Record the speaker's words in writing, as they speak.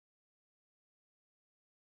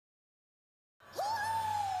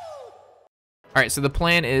All right, so the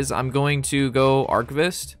plan is I'm going to go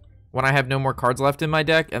Archivist when I have no more cards left in my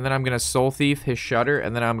deck, and then I'm going to Soul Thief his Shutter,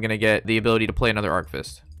 and then I'm going to get the ability to play another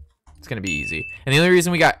Archivist. It's going to be easy. And the only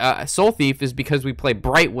reason we got Soul Thief is because we play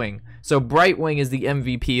Brightwing. So Brightwing is the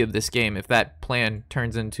MVP of this game if that plan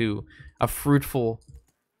turns into a fruitful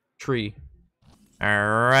tree. All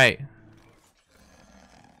right.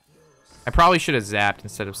 I probably should have zapped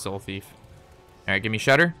instead of Soul Thief. All right, give me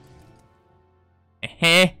Shutter.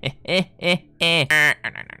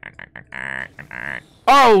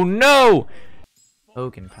 Oh no!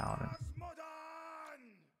 Oaken Paladin.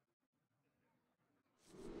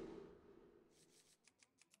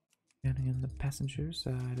 Standing on the passenger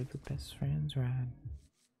side of the best friend's ride.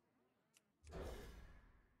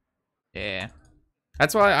 Yeah.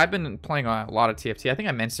 That's why I've been playing a lot of TFT. I think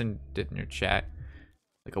I mentioned it in your chat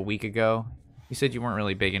like a week ago. You said you weren't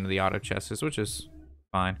really big into the auto chests, which is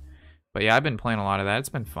fine. But yeah, I've been playing a lot of that. It's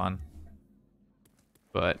been fun.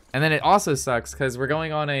 But and then it also sucks because we're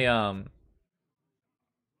going on a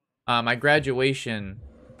my graduation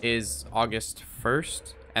is August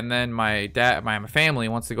 1st, and then my family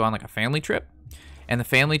wants to go on like a family trip, and the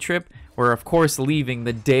family trip we're of course leaving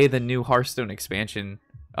the day the new Hearthstone expansion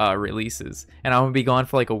releases, and I'm gonna be gone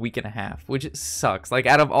for like a week and a half, which sucks. Like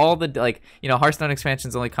out of all the like Hearthstone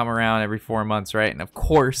expansions only come around every 4 months, right? And of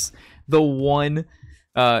course the one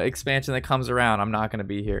expansion that comes around, I'm not gonna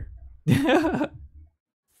be here.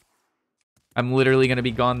 I'm literally gonna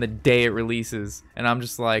be gone the day it releases, and I'm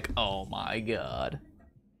just like, oh my god.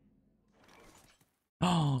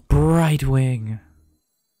 Oh, Brightwing.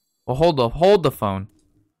 Well, hold the phone.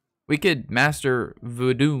 We could Master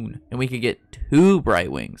Voone, and we could get 2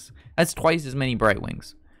 Brightwings. That's twice as many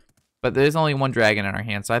Brightwings. But there's only 1 dragon in our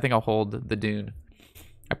hand, so I think I'll hold the Dune.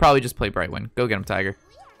 I probably just play Brightwing. Go get him, Tiger.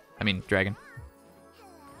 I mean, Dragon.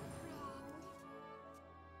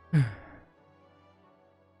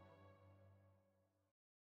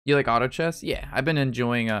 You like auto chess? Yeah, I've been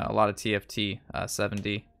enjoying a lot of TFT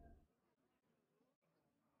 7D.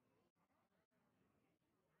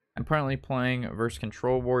 I'm currently playing versus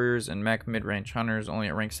Control Warriors and Mech Mid-Range Hunters only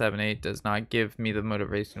at rank 7-8. Does not give me the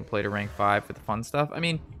motivation to play to rank 5 for the fun stuff. I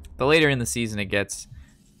mean, the later in the season it gets...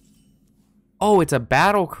 Oh, it's a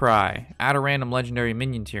battle cry. Add a random legendary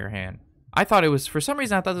minion to your hand. I thought it was... For some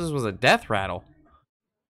reason, I thought this was a death rattle.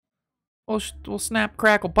 We'll snap,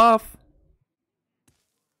 crackle, puff.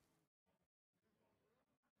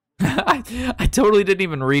 I totally didn't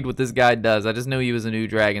even read what this guy does. I just knew he was a new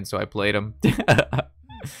dragon, so I played him.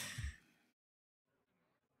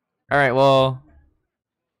 Alright, well,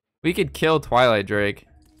 we could kill Twilight Drake,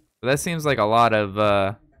 but that seems like a lot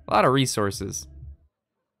of resources.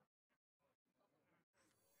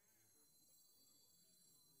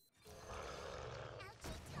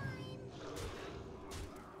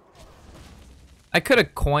 I could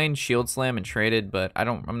have coined Shield Slam and traded, but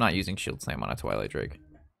I'm not using Shield Slam on a Twilight Drake.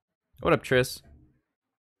 What up, Triss?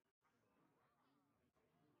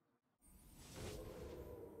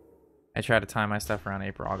 I try to time my stuff around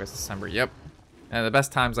April, August, December. Yep. And the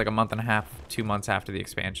best time's like a month and a half, 2 months after the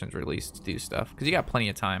expansion's released to do stuff. Because you got plenty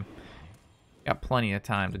of time. You got plenty of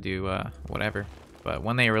time to do whatever. But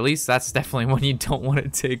when they release, that's definitely when you don't want to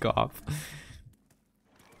take off.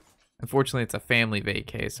 Unfortunately, it's a family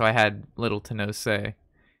vacay, so I had little to no say.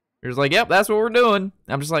 They're just like, yep, that's what we're doing.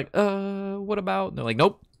 I'm just like, what about? And they're like,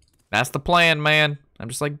 nope. That's the plan, man. I'm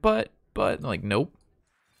just like, but. And they're like, nope.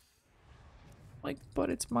 Like, but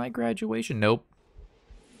it's my graduation. Nope.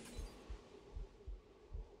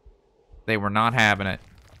 They were not having it.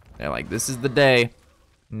 They're like, this is the day.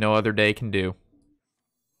 No other day can do.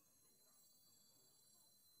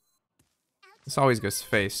 This always goes to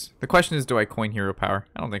face. The question is, do I coin hero power?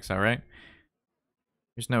 I don't think so, right?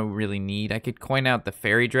 There's no really need. I could coin out the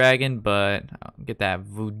Faerie Dragon, but I'll get that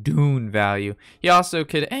Voodoo value. He also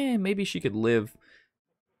could, maybe she could live.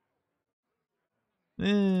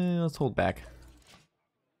 Let's hold back.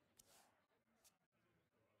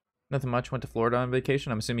 Nothing much. Went to Florida on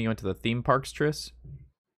vacation. I'm assuming you went to the theme parks, Triss.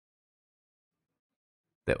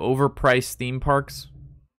 The overpriced theme parks.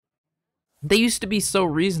 They used to be so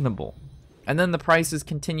reasonable. And then the prices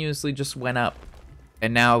continuously just went up.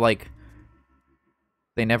 And now, like,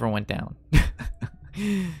 they never went down.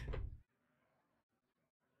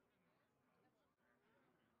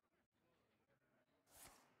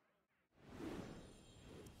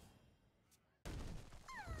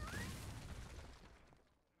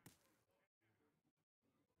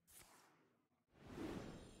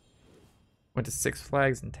 Went to Six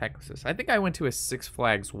Flags in Texas. I think I went to a Six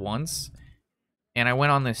Flags once. And I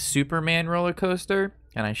went on this Superman roller coaster.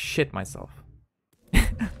 And I shit myself.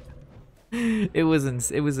 It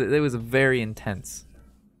was very intense.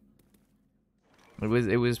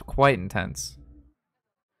 It was quite intense.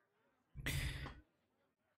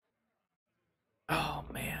 Oh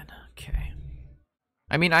man, okay.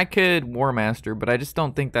 I mean, I could War Master, but I just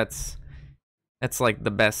don't think that's like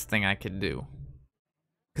the best thing I could do.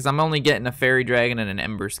 Because I'm only getting a Faerie Dragon and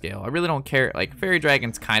an Emberscale. I really don't care. Like, Faerie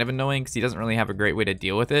Dragon's kind of annoying because he doesn't really have a great way to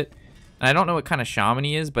deal with it. And I don't know what kind of shaman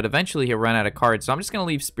he is, but eventually he'll run out of cards. So I'm just going to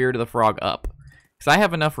leave Spirit of the Frog up. Because I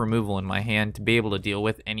have enough removal in my hand to be able to deal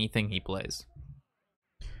with anything he plays.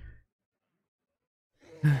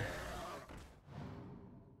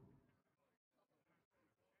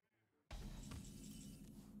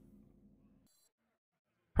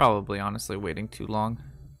 Probably, honestly, waiting too long.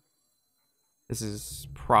 This is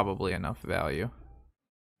probably enough value.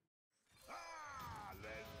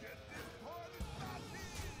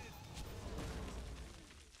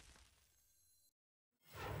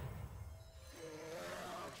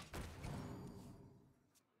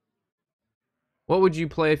 What would you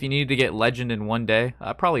play if you needed to get Legend in one day?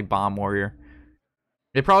 Probably Bomb Warrior.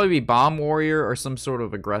 It'd probably be Bomb Warrior or some sort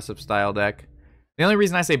of aggressive style deck. The only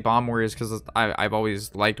reason I say Bomb Warrior is because I've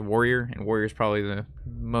always liked Warrior, and Warrior is probably the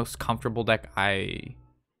most comfortable deck I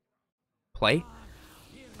play,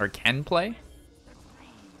 or can play.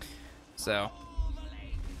 So.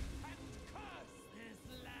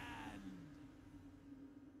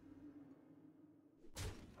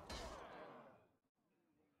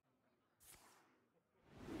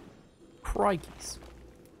 Crikeys.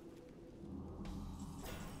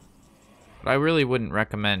 But I really wouldn't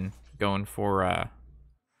recommend going for,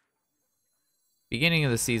 beginning of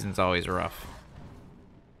the season's always rough.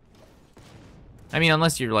 I mean,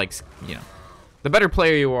 unless you're like, you know, the better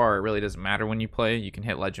player you are, it really doesn't matter when you play. You can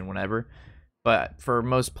hit Legend whenever. But for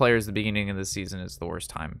most players, the beginning of the season is the worst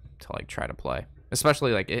time to like try to play.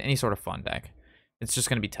 Especially like any sort of fun deck. It's just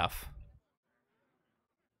gonna be tough.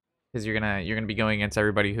 Because you're gonna be going against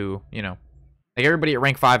everybody who, you know, like everybody at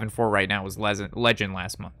rank 5 and 4 right now was Legend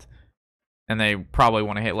last month. And they probably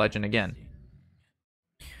want to hit Legend again.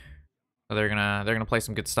 So they're gonna play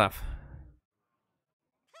some good stuff.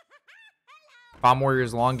 Bomb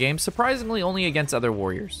Warrior's long game, surprisingly only against other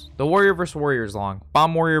warriors. The warrior versus warrior is long.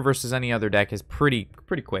 Bomb Warrior versus any other deck is pretty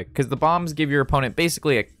quick because the bombs give your opponent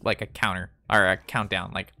basically a counter or a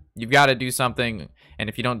countdown. Like you've got to do something, and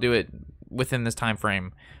if you don't do it within this time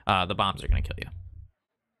frame, the bombs are gonna kill you.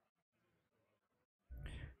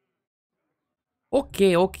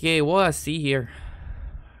 Okay, what I see here?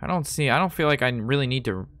 I don't feel like I really need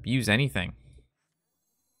to use anything.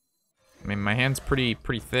 I mean, my hand's pretty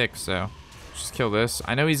thick, so just kill this.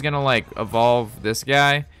 I know he's gonna like evolve this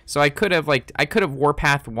guy, so I could have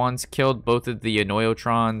Warpath once, killed both of the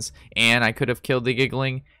Annoyotrons, and I could have killed the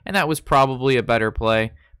Giggling, and that was probably a better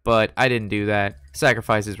play, but I didn't do that.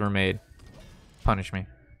 Sacrifices were made. Punish me.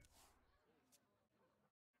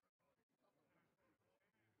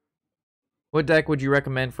 What deck would you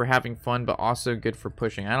recommend for having fun but also good for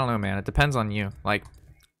pushing? I don't know, man. It depends on you. Like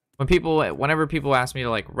whenever people ask me to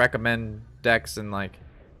like recommend decks and like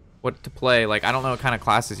what to play, like I don't know what kind of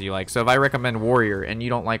classes you like. So if I recommend Warrior and you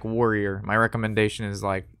don't like Warrior, my recommendation is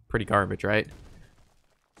like pretty garbage, right?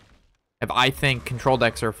 If I think control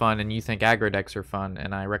decks are fun and you think aggro decks are fun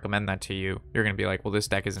and I recommend that to you, you're gonna be like, well, this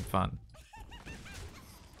deck isn't fun.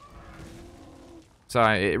 So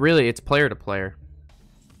it's player to player.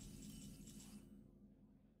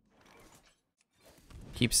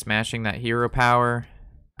 Keep smashing that hero power.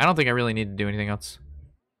 I don't think I really need to do anything else.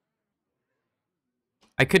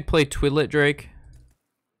 I could play Twilight Drake.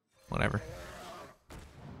 Whatever.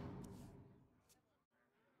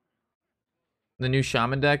 The new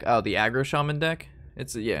Shaman deck? Oh, the aggro Shaman deck?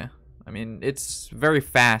 Yeah. I mean, it's very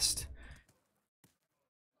fast.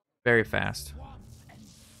 Very fast.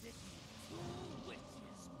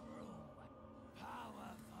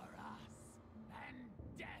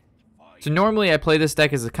 So normally I play this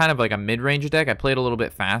deck as a kind of like a mid-range deck. I play it a little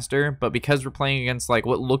bit faster, but because we're playing against like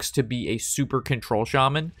what looks to be a super control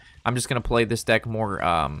shaman, I'm just gonna play this deck more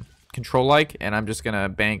control-like, and I'm just gonna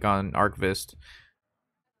bank on Archivist.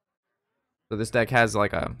 So this deck has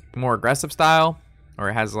like a more aggressive style,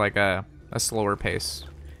 or it has like a slower pace.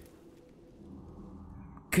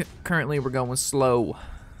 Currently we're going slow.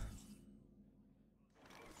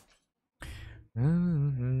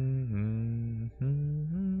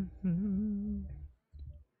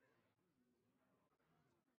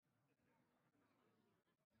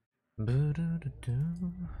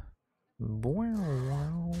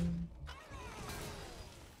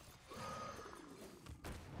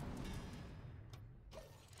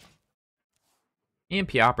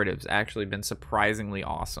 E.M.P. Operative's actually been surprisingly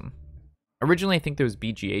awesome. Originally, I think there was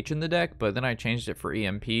BGH in the deck, but then I changed it for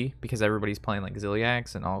EMP because everybody's playing like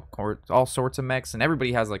Zilliax and all sorts of mechs, and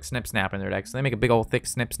everybody has like Snip Snap in their deck, so they make a big old thick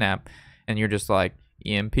Snip Snap, and you're just like,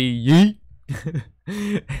 EMP, yeet!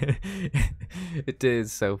 It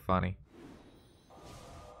is so funny.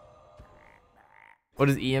 What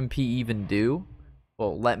does EMP even do?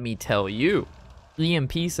 Well, let me tell you.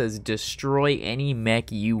 EMP says destroy any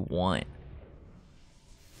mech you want.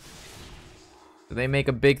 Do they make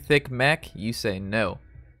a big thick mech? You say no.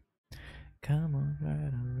 Come on,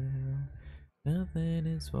 right around. Nothing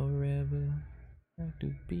is forever. Have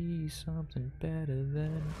to be something better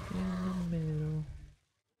than in the middle.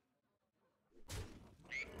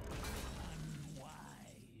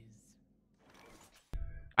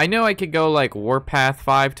 I know I could go like Warpath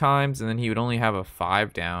 5 times and then he would only have a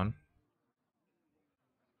 5 down.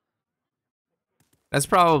 That's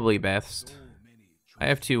probably best. I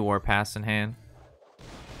have 2 Warpaths in hand.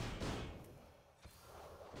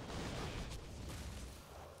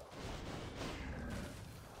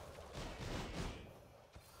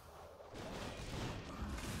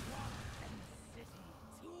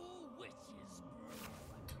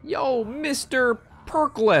 Yo, Mr.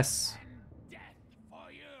 Perkless!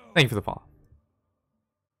 Thank you for the follow.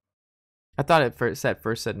 I thought it first said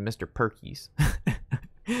Mr. Perkies.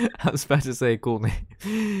 I was about to say a cool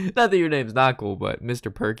name. Not that your name's not cool, but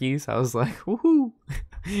Mr. Perkies. I was like, woohoo!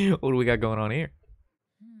 What do we got going on here?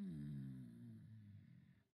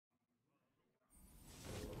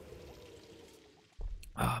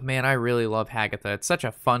 Oh man, I really love Hagatha. It's such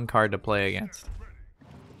a fun card to play against.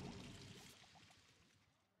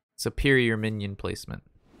 Superior minion placement.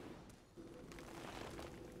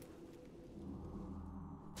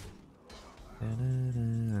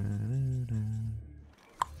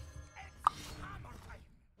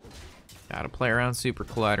 Gotta play around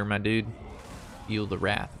Supercollider, my dude. Feel the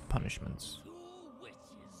wrath of punishments.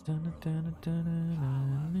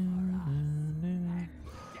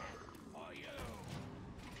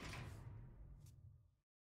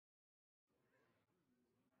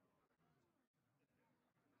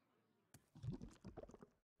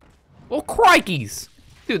 Oh, crikeys!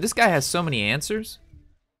 Dude, this guy has so many answers.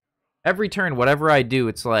 Every turn, whatever I do,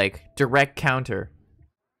 it's like direct counter.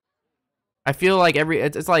 I feel like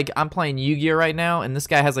it's like I'm playing Yu-Gi-Oh right now, and this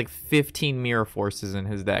guy has like 15 Mirror Forces in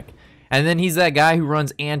his deck. And then he's that guy who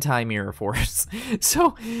runs anti-Mirror Force.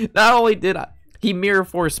 So, not only did he Mirror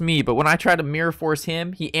Force me, but when I tried to Mirror Force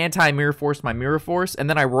him, he anti-Mirror Force my Mirror Force, and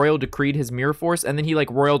then I Royal Decreed his Mirror Force, and then he like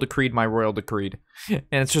Royal Decreed my Royal Decreed. And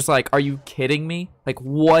it's just like, are you kidding me? Like,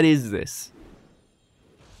 what is this?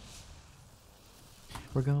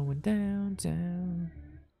 We're going downtown.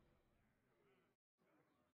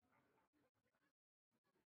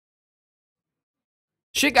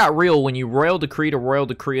 Shit got real when you Royal Decreed a Royal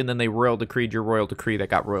Decree and then they Royal Decreed your Royal Decree that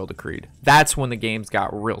got Royal Decreed. That's when the games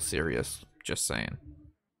got real serious. Just saying.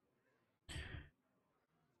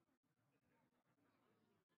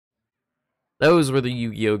 Those were the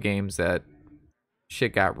Yu-Gi-Oh games that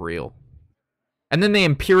shit got real. And then they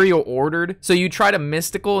Imperial ordered. So you try to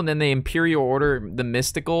Mystical and then they Imperial order the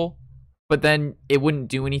Mystical. But then it wouldn't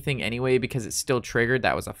do anything anyway because it's still triggered.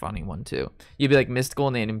 That was a funny one too. You'd be like Mystical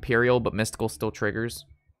and then Imperial, but Mystical still triggers.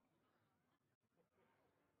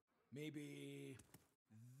 Maybe...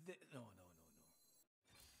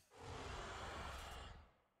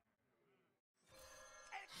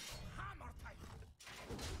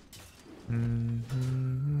 No.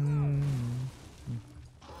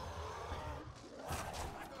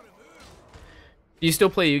 Do you still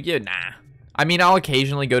play Yu-Gi-Oh? Nah. I mean, I'll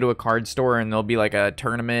occasionally go to a card store and there'll be like a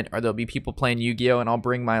tournament or there'll be people playing Yu-Gi-Oh! And I'll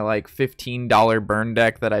bring my like $15 burn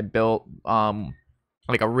deck that I built.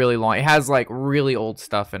 Like a really long, it has like really old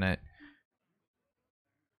stuff in it.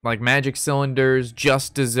 Like magic cylinders,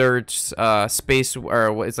 just desserts, space,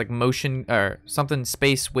 or it's like motion, or something,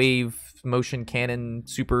 space wave, motion cannon,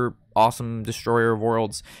 super awesome destroyer of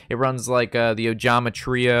worlds. It runs like the Ojama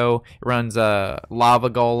Trio. It runs Lava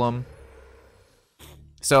Golem.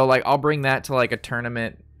 So like I'll bring that to like a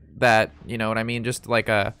tournament that, you know what I mean, just like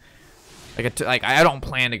a like I don't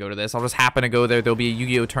plan to go to this. I'll just happen to go there. There'll be a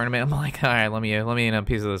Yu-Gi-Oh tournament. I'm like, all right, let me in a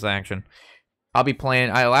piece of this action. I'll be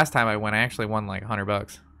playing. Last time I went, I actually won like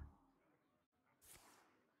 $100.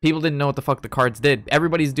 People didn't know what the fuck the cards did.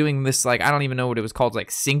 Everybody's doing this, like, I don't even know what it was called, like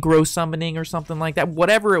synchro summoning or something like that.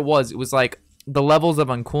 Whatever it was like the levels of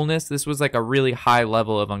uncoolness. This was like a really high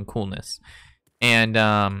level of uncoolness. And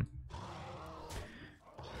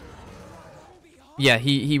yeah,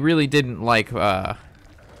 he really didn't like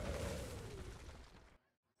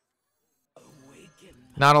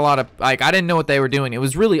Not a lot of, like, I didn't know what they were doing. It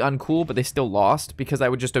was really uncool, but they still lost because I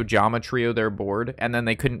would just Ojama trio their board, and then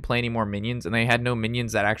they couldn't play any more minions, and they had no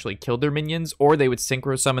minions that actually killed their minions, or they would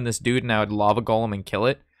synchro summon this dude, and I would lava golem and kill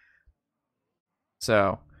it.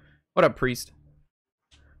 So, what up, Priest?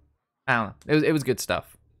 I don't know. It was good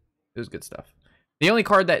stuff. It was good stuff. The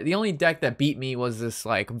only deck that beat me was this,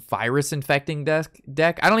 like, virus infecting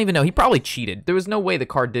deck. I don't even know. He probably cheated. There was no way the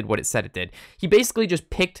card did what it said it did. He basically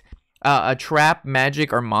just picked a trap,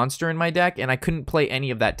 magic, or monster in my deck, and I couldn't play any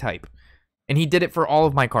of that type. And he did it for all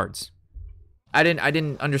of my cards. I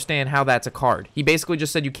didn't understand how that's a card. He basically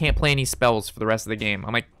just said you can't play any spells for the rest of the game.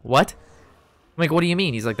 I'm like, what? I'm like, what do you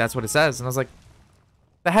mean? He's like, that's what it says. And I was like,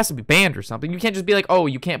 that has to be banned or something. You can't just be like, oh,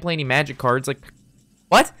 you can't play any magic cards. Like,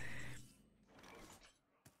 what?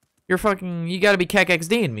 You're fucking, you gotta be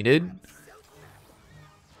KXDing me, dude.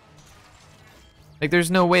 Like, there's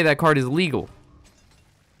no way that card is legal.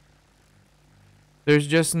 There's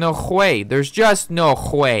just no way. There's just no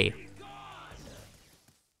way.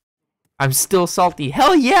 I'm still salty.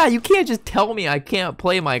 Hell yeah, you can't just tell me I can't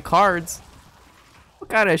play my cards.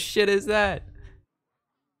 What kind of shit is that?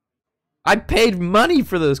 I paid money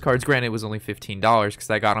for those cards. Granted, it was only $15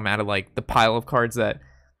 because I got them out of, like, the pile of cards that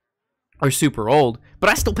are super old.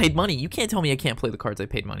 But I still paid money. You can't tell me I can't play the cards I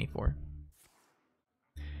paid money for.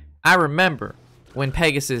 I remember when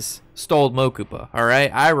Pegasus stole Mokupa,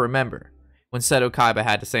 alright? I remember when Seto Kaiba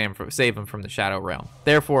had to save him from the Shadow Realm.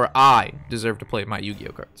 Therefore, I deserve to play my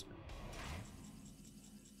Yu-Gi-Oh cards.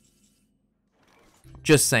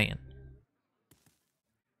 Just saying.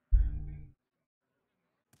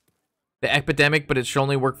 The Epidemic, but it should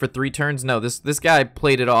only work for 3 turns? No, this guy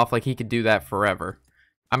played it off like he could do that forever.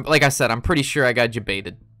 Like I said, I'm pretty sure I got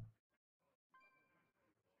jebaited.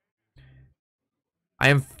 I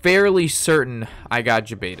am fairly certain I got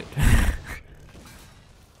jebaited.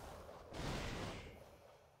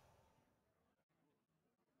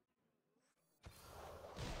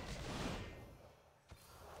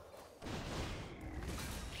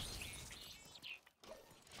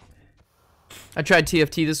 I tried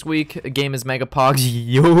TFT this week. A game is Mega Pogs.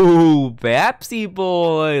 Yo, Bapsy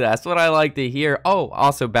boy, that's what I like to hear. Oh,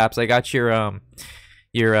 also Baps, I got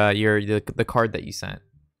the card that you sent.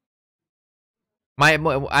 My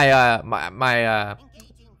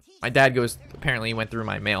dad goes. Apparently, he went through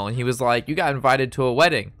my mail and he was like, "You got invited to a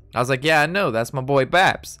wedding." I was like, "Yeah, I know. That's my boy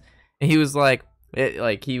Baps." And he was like,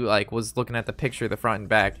 he was looking at the picture, the front and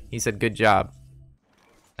back. He said, "Good job."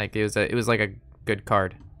 Like it was like a good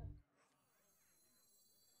card.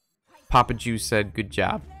 Papa Juice said, "Good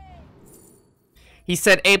job." He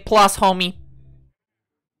said, "A+, homie."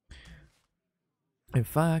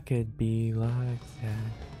 If I could be like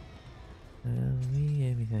that, tell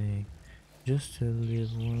me everything, just to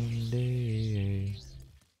live one day.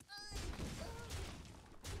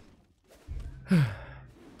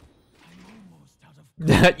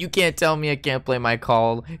 You can't tell me I can't play my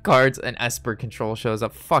cards and Esper Control shows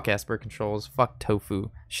up. Fuck Esper Controls. Fuck Tofu.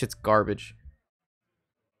 Shit's garbage.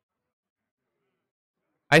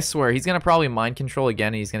 I swear, he's gonna probably mind control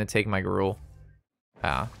again and he's gonna take my Gruul.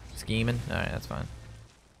 Ah, scheming? Alright, that's fine.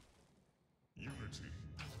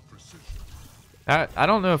 I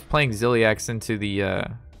don't know if playing Ziliax into the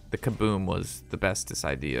Kaboom was the bestest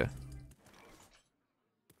idea.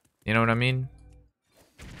 You know what I mean?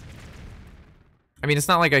 I mean, it's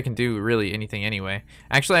not like I can do really anything anyway.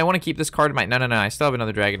 Actually, I want to keep this card in my... No, I still have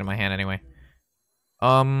another dragon in my hand anyway.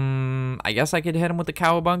 I guess I could hit him with the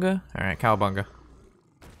Cowabunga. Alright, Cowabunga.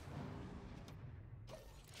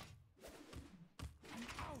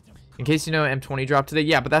 In case you know, M20 dropped today.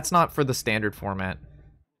 Yeah, but that's not for the standard format.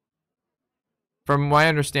 From my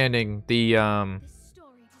understanding, the,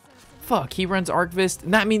 fuck, he runs Archivist,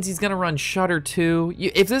 and that means he's gonna run Shudder too.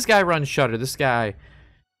 If this guy runs Shudder, this guy...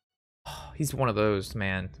 he's one of those,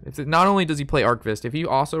 man. Not only does he play Archivist, if he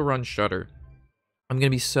also runs Shudder, I'm gonna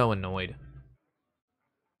be so annoyed.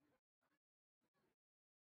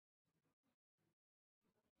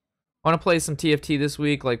 I want to play some TFT this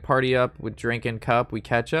week, like party up with Drink and Cup. We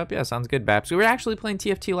catch up. Yeah, sounds good, Baps. We were actually playing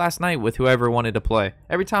TFT last night with whoever wanted to play.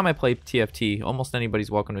 Every time I play TFT, almost anybody's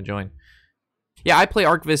welcome to join. Yeah, I play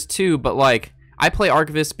Archivist too, but like, I play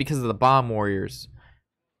Archivist because of the Bomb Warriors.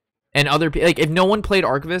 And other people, like, if no one played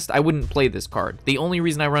Archivist, I wouldn't play this card. The only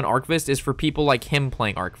reason I run Archivist is for people like him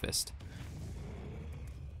playing Archivist.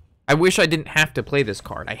 I wish I didn't have to play this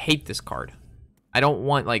card. I hate this card. I don't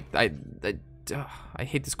want, like, I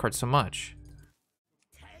hate this card so much.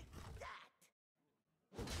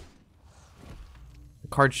 The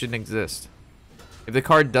card shouldn't exist. If the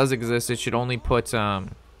card does exist, it should only put, it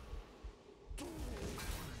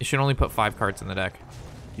should only put 5 cards in the deck.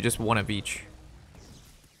 You just one of each.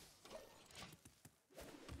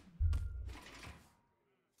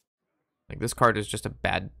 Like, this card is just a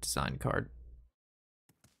bad design card.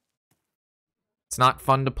 It's not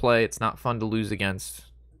fun to play. It's not fun to lose against.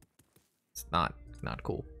 It's not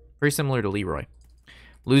cool. Very similar to Leroy.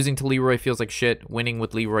 Losing to Leroy feels like shit. Winning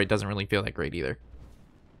with Leroy doesn't really feel that great either.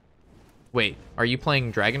 Wait, are you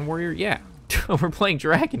playing Dragon Warrior? Yeah, we're playing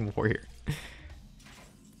Dragon Warrior.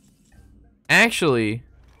 Actually,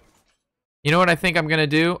 you know what I think I'm gonna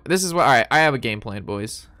do? This is what. All right, I have a game plan,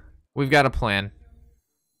 boys. We've got a plan.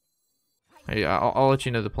 I'll let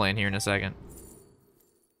you know the plan here in a second.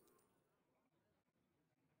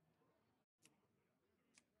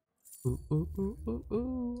 Ooh, ooh, ooh, ooh,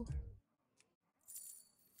 ooh.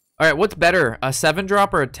 All right, what's better, a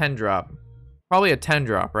 7-drop or a 10-drop? Probably a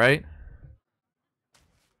 10-drop, right?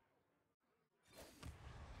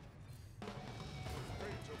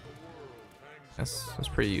 That's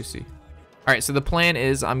pretty UC. All right, so the plan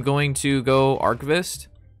is I'm going to go Archivist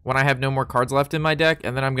when I have no more cards left in my deck,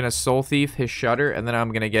 and then I'm gonna Soul Thief his Shutter, and then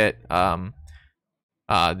I'm gonna get the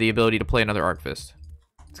ability to play another Archivist.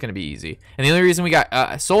 It's gonna be easy. And the only reason we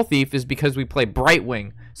got Soul Thief is because we play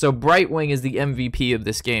Brightwing. So Brightwing is the MVP of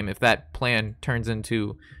this game if that plan turns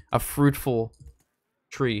into a fruitful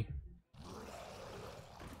tree.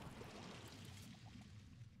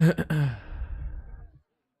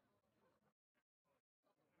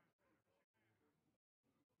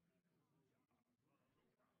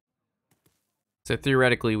 So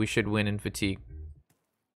theoretically, we should win in fatigue.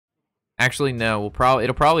 Actually, no.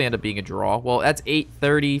 It'll probably end up being a draw. Well, that's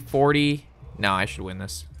 8:30, 40. No, I should win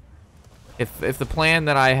this. If the plan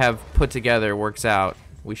that I have put together works out,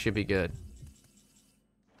 we should be good.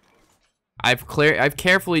 I've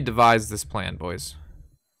carefully devised this plan, boys.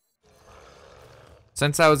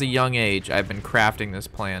 Since I was a young age, I've been crafting this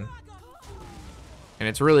plan. And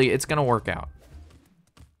it's gonna work out.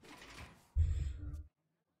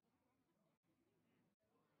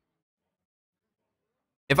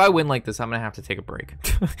 If I win like this, I'm gonna have to take a break.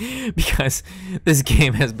 Because this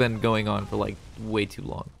game has been going on for like way too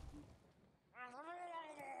long.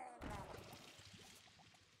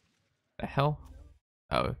 The hell?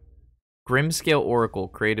 Oh. Grimscale Oracle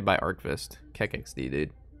created by Archivist. KekXD,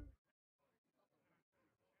 dude.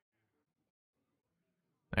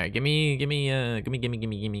 Alright, give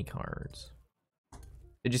me cards.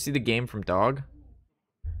 Did you see the game from Dog?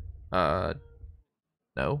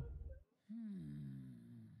 No.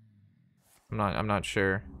 I'm not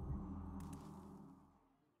sure.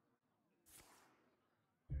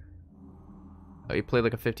 Oh, you played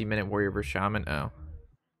like a 50-minute Warrior vs Shaman? Oh.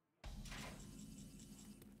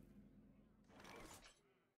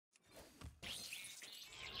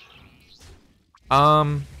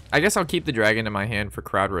 I guess I'll keep the dragon in my hand for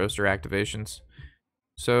crowd roaster activations.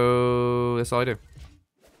 So that's all I do.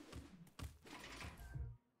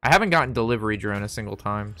 I haven't gotten delivery drone a single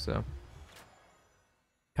time, so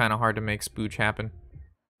kind of hard to make spooch happen.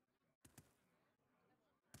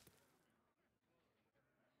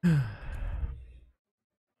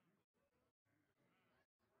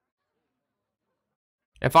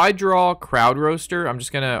 If I draw crowd roaster, I'm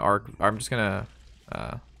just gonna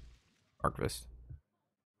Archivist.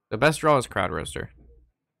 The best draw is crowd roaster.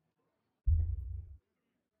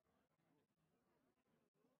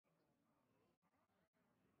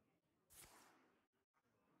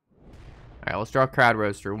 Alright, let's draw crowd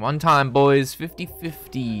roaster. One time, boys.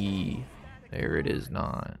 50-50. There it is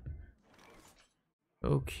not.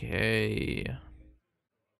 Okay. I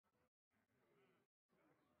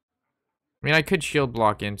mean, I could shield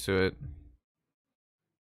block into it.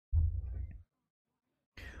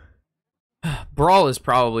 Brawl is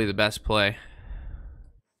probably the best play.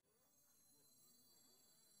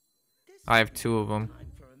 I have 2 of them.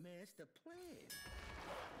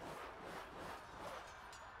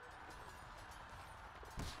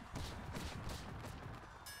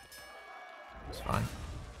 It's fine.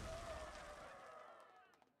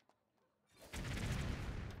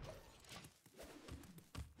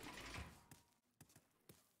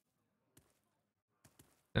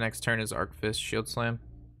 The next turn is Archivist Shield Slam.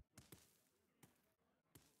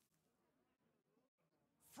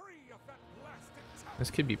 This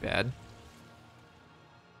could be bad.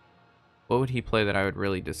 What would he play that I would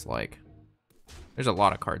really dislike? There's a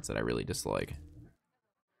lot of cards that I really dislike.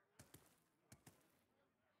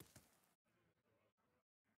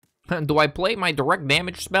 Do I play my direct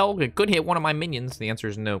damage spell? It could hit one of my minions. The answer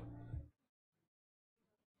is no.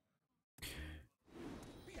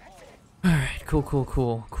 Alright, cool.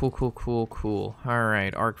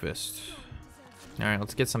 Alright, Archivist. Alright,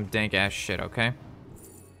 let's get some dank ass shit, okay?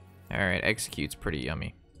 Alright, Execute's pretty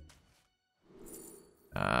yummy.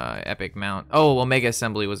 Epic Mount. Oh, Omega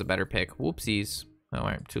Assembly was a better pick. Whoopsies. Oh,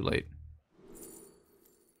 alright, too late.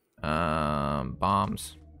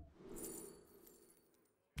 Bombs.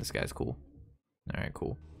 This guy's cool. Alright,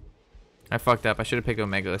 cool. I fucked up. I should have picked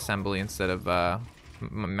Omega Assembly instead of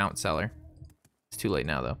Mount Seller. It's too late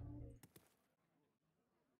now, though.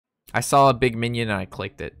 I saw a big minion and I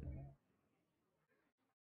clicked it.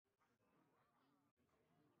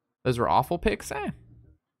 Those were awful picks? Eh.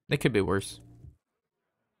 They could be worse.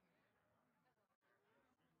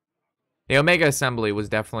 The Omega Assembly was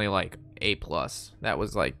definitely like A+. That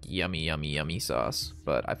was like yummy, yummy, yummy sauce.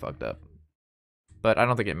 But I fucked up. But I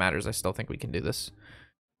don't think it matters. I still think we can do this.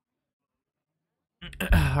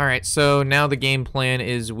 Alright, so now the game plan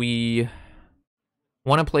is we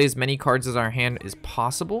want to play as many cards as our hand is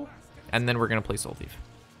possible. And then we're going to play Soul Thief.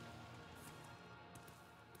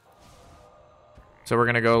 So we're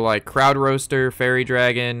going to go like Crowd Roaster, Faerie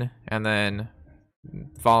Dragon, and then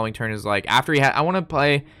following turn is like after he had I want to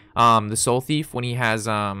play the Soul Thief when he has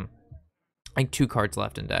like 2 cards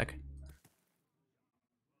left in deck.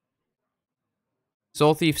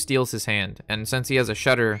 Soul Thief steals his hand, and since he has a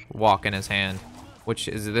Shutter Walk in his hand, which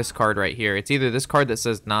is this card right here, it's either this card that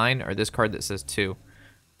says 9 or this card that says 2.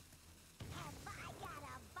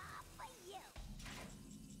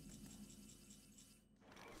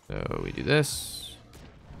 So we do this.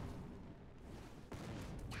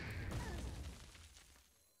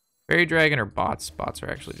 Faerie Dragon or bots? Bots are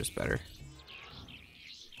actually just better.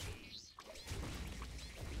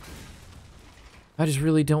 I just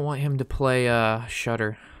really don't want him to play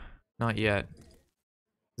Shutter. Not yet.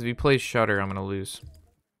 Because if he plays Shutter, I'm gonna lose.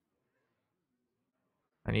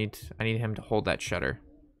 I need him to hold that Shutter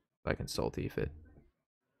so I can Soul Thief it.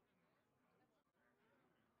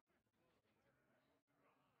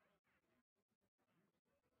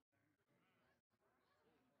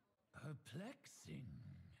 Perplexing.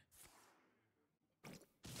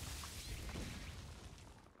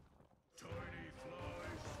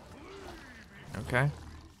 Okay.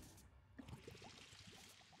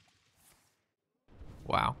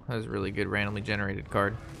 Wow, that was a really good randomly generated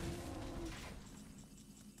card.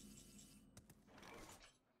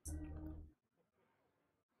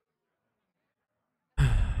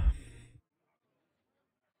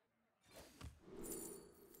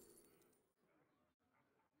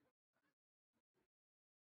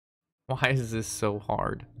 Why is this so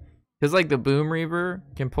hard? Because like the Boom Reaver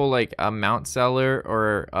can pull like a Mount Seller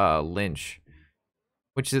or a Lynch,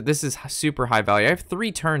 which is, this is super high value. I have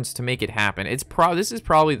 3 turns to make it happen. This is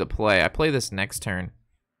probably the play. I play this next turn.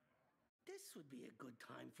 This would be a good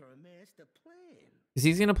time for a master plan. Because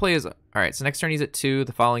he's gonna play his. All right, so next turn he's at 2.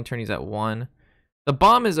 The following turn he's at 1. The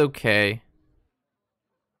bomb is okay.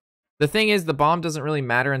 The thing is, the bomb doesn't really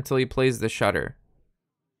matter until he plays the Shutter.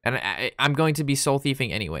 And I'm going to be Soul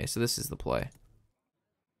Thiefing anyway, so this is the play.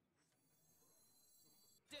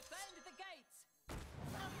 Defend the gates.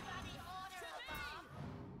 Somebody order a bomb.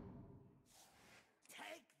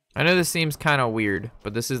 I know this seems kind of weird,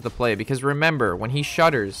 but this is the play. Because remember, when he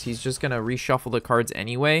Shutters, he's just going to reshuffle the cards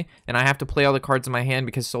anyway. And I have to play all the cards in my hand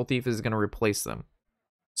because Soul Thief is going to replace them.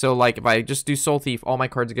 So, like, if I just do Soul Thief, all my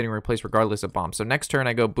cards are getting replaced regardless of bomb. So next turn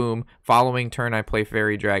I go Boom. Following turn I play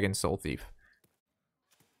Faerie Dragon, Soul Thief.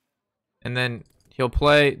 And then he'll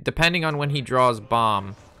play, depending on when he draws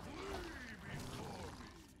bomb,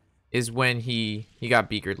 is when he got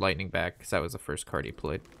Beakered Lightning back, because that was the first card he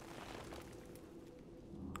played.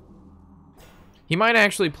 He might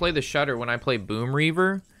actually play the Shutter when I play Boom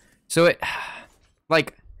Reaver. So it,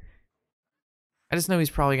 like, I just know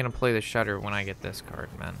he's probably going to play the Shutter when I get this card,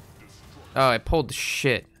 man. Oh, I pulled the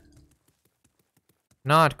shit.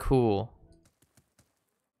 Not cool.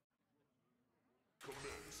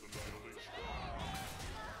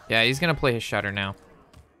 Yeah, he's gonna play his Shutter now.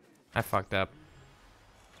 I fucked up.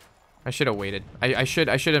 I should have waited. I should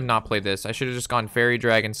have not played this. I should have just gone Faerie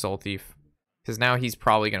Dragon, Soul Thief. Because now he's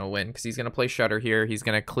probably gonna win. Because he's gonna play Shutter here. He's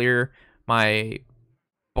gonna clear my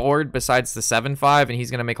board besides the 7/5, and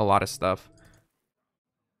he's gonna make a lot of stuff.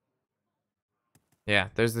 Yeah,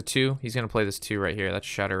 there's the 2. He's gonna play this 2 right here. That's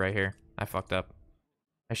Shutter right here. I fucked up.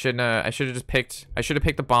 I should have just picked. I should have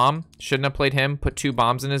picked the bomb. Shouldn't have played him. Put 2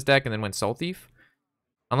 bombs in his deck and then went Soul Thief.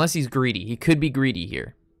 Unless he's greedy. He could be greedy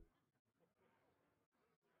here.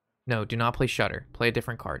 No, do not play Shutter. Play a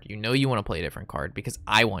different card. You know you want to play a different card because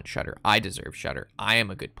I want Shutter. I deserve Shutter. I am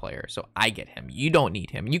a good player, so I get him. You don't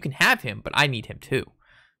need him. You can have him, but I need him too.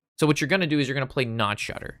 So what you're going to do is you're going to play not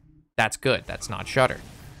Shutter. That's good. That's not Shutter.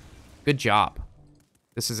 Good job.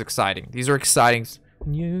 This is exciting. These are exciting.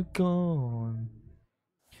 When you're gone,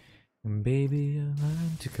 and baby, I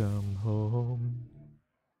want to come home.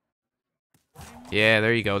 Yeah,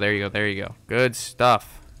 there you go, there you go, there you go. Good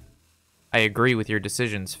stuff. I agree with your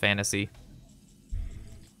decisions, Fantasy.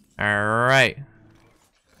 Alright.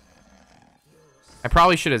 I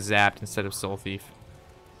probably should have zapped instead of Soul Thief.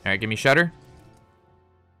 Alright, give me Shudder.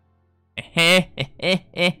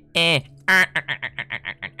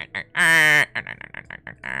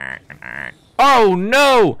 Oh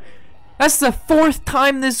no! That's the 4th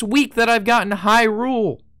time this week that I've gotten High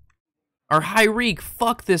Rule. Or High Reek.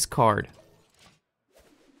 Fuck this card.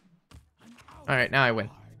 Alright, now I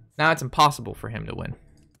win. Now it's impossible for him to win.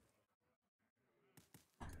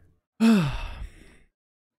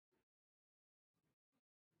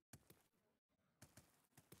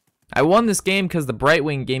 I won this game because the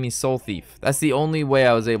Brightwing gave me Soul Thief. That's the only way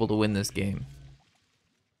I was able to win this game.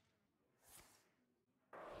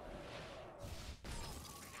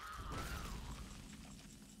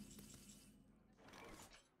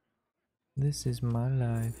 This is my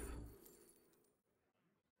life.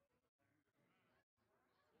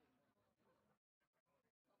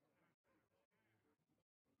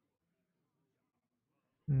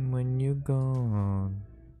 When you're gone.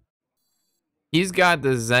 He's got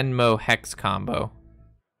the Zenmo Hex combo.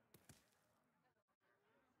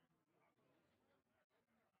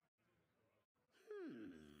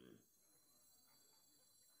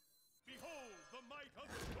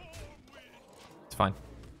 It's fine.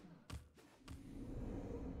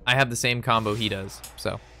 I have the same combo he does,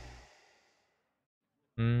 so.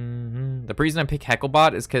 The reason I pick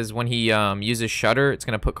Hecklebot is because when he uses Shudder, it's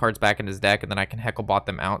going to put cards back in his deck, and then I can Hecklebot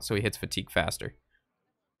them out so he hits Fatigue faster.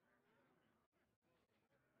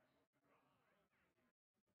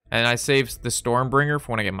 And I save the Stormbringer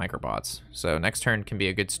for when I get Microbots. So next turn can be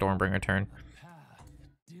a good Stormbringer turn.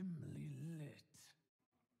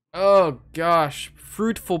 Oh gosh,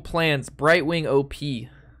 Fruitful Plans, Brightwing OP.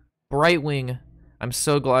 Brightwing, I'm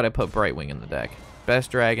so glad I put Brightwing in the deck.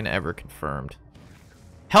 Best dragon ever confirmed.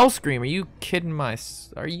 Hellscream, are you kidding my...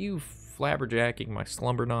 Are you flabberjacking my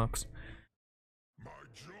slumber knocks?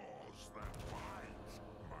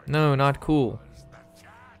 No, not cool.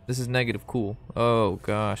 This is negative cool. Oh,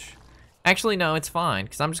 gosh. Actually, no, it's fine,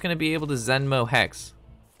 because I'm just going to be able to Zenmo Hex.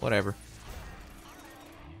 Whatever.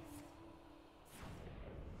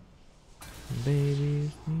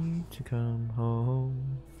 Babies need to come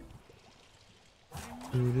home.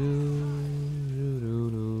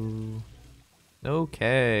 Doo-doo-doo-doo-doo.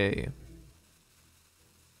 Okay.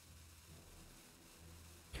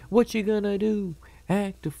 What you gonna do?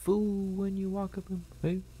 Act a fool when you walk up in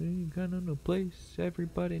place. You got no place.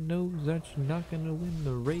 Everybody knows that you're not gonna win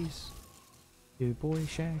the race. Your boy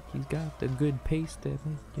Shaq, he's got the good pace that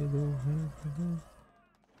make you go.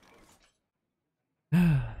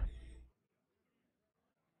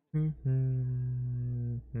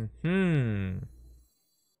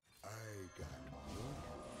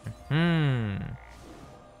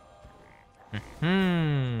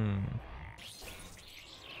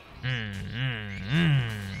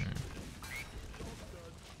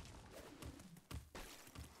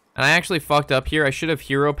 And I actually fucked up here. I should have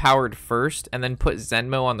hero powered first and then put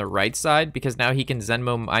Zenmo on the right side, because now he can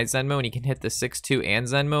Zenmo my Zenmo and he can hit the 6-2 and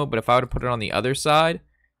Zenmo. But if I would have put it on the other side,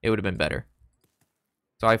 it would have been better.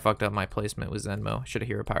 So I fucked up my placement with Zenmo. Should have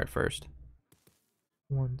hero powered first.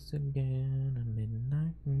 Once again, a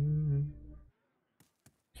midnight.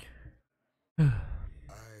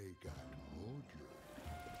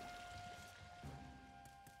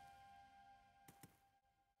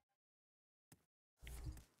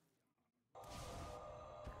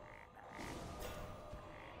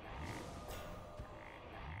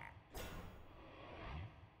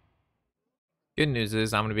 Good news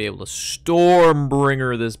is I'm going to be able to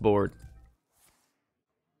Stormbringer this board.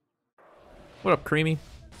 What up, Creamy?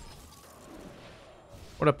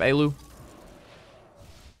 What up, Alu?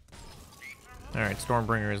 Alright,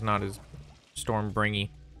 Stormbringer is not as Stormbringy.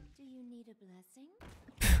 Do you need a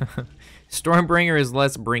blessing? Stormbringer is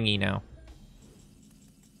less bringy now.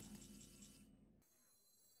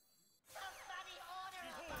 Somebody order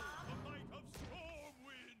a bomb!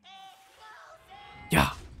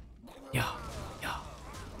 Yeah. Yeah. Yeah.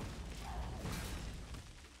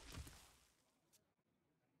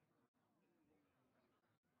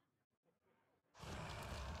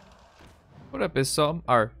 What up, Isam?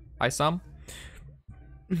 Or Isam?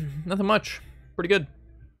 Nothing much. Pretty good.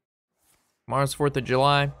 Tomorrow's 4th of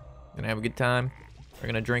July. Gonna have a good time. We're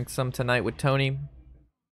gonna drink some tonight with Tony.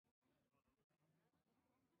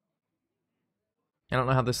 I don't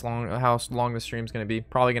know how long the stream's gonna be.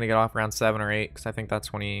 Probably gonna get off around 7 or 8, because I think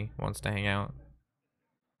that's when he wants to hang out.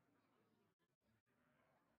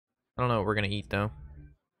 I don't know what we're gonna eat though.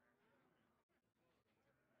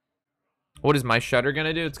 What is my Shutter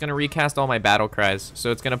gonna do? It's gonna recast all my battle cries. So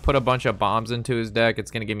it's gonna put a bunch of bombs into his deck. It's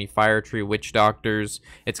gonna give me Firetree Witchdoctors.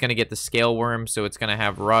 It's gonna get the Scaleworm, so it's gonna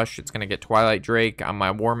have Rush. It's gonna get Twilight Drake.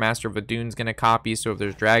 My Master Voone's gonna copy, so if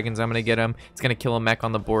there's dragons, I'm gonna get them. It's gonna kill a mech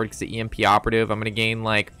on the board because the E.M.P Operative. I'm gonna gain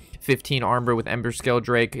like 15 armor with Emberscale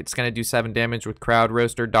Drake. It's gonna do 7 damage with Crowd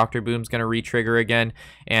Roaster. Dr. Boom's gonna re-trigger again,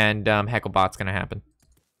 and Hecklebot's gonna happen.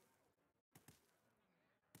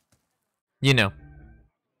 You know.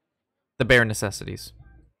 The bare necessities.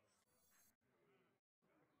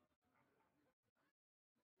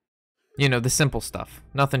 You know, the simple stuff.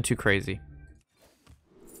 Nothing too crazy.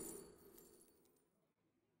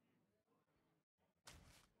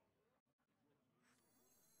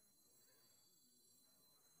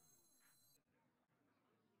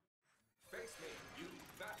 Face me, you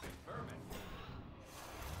vapid vermin.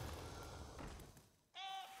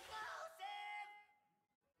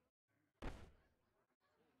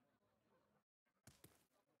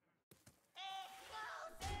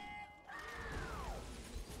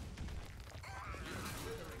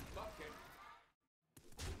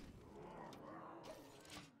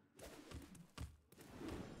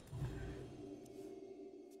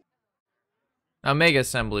 Omega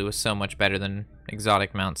Assembly was so much better than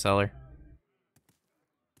Exotic Mount Seller.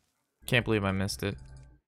 Can't believe I missed it.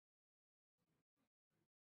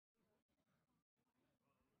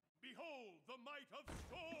 Behold the might of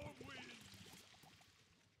Stormwind!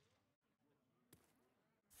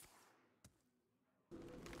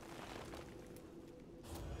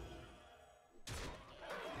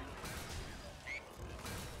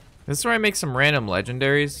 This is where I make some random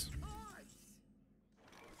legendaries.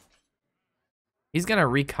 He's gonna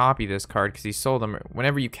recopy this card because he sold them.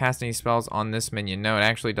 Whenever you cast any spells on this minion, no, it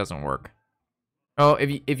actually doesn't work. Oh,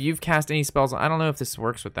 if you've cast any spells, I don't know if this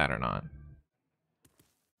works with that or not.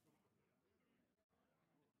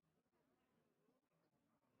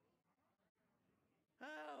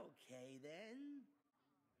 Okay, then.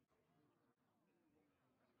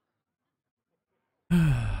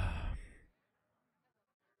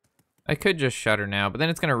 I could just Shutter now, but then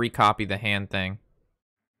it's gonna recopy the hand thing.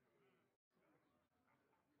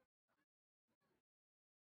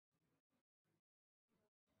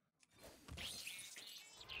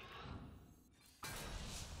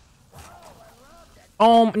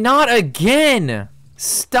 Oh, not again!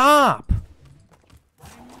 Stop!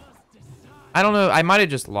 I don't know, I might have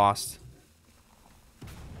just lost.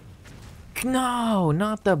 No,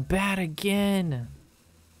 not the bat again.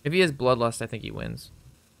 If he has Bloodlust, I think he wins.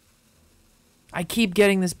 I keep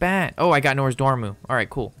getting this bat. Oh, I got Nor's Dormu. Alright,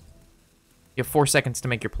 cool. You have 4 seconds to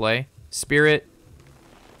make your play. Spirit.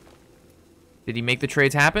 Did he make the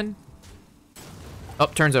trades happen? Oh,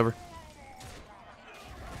 turn's over.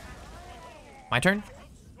 My turn?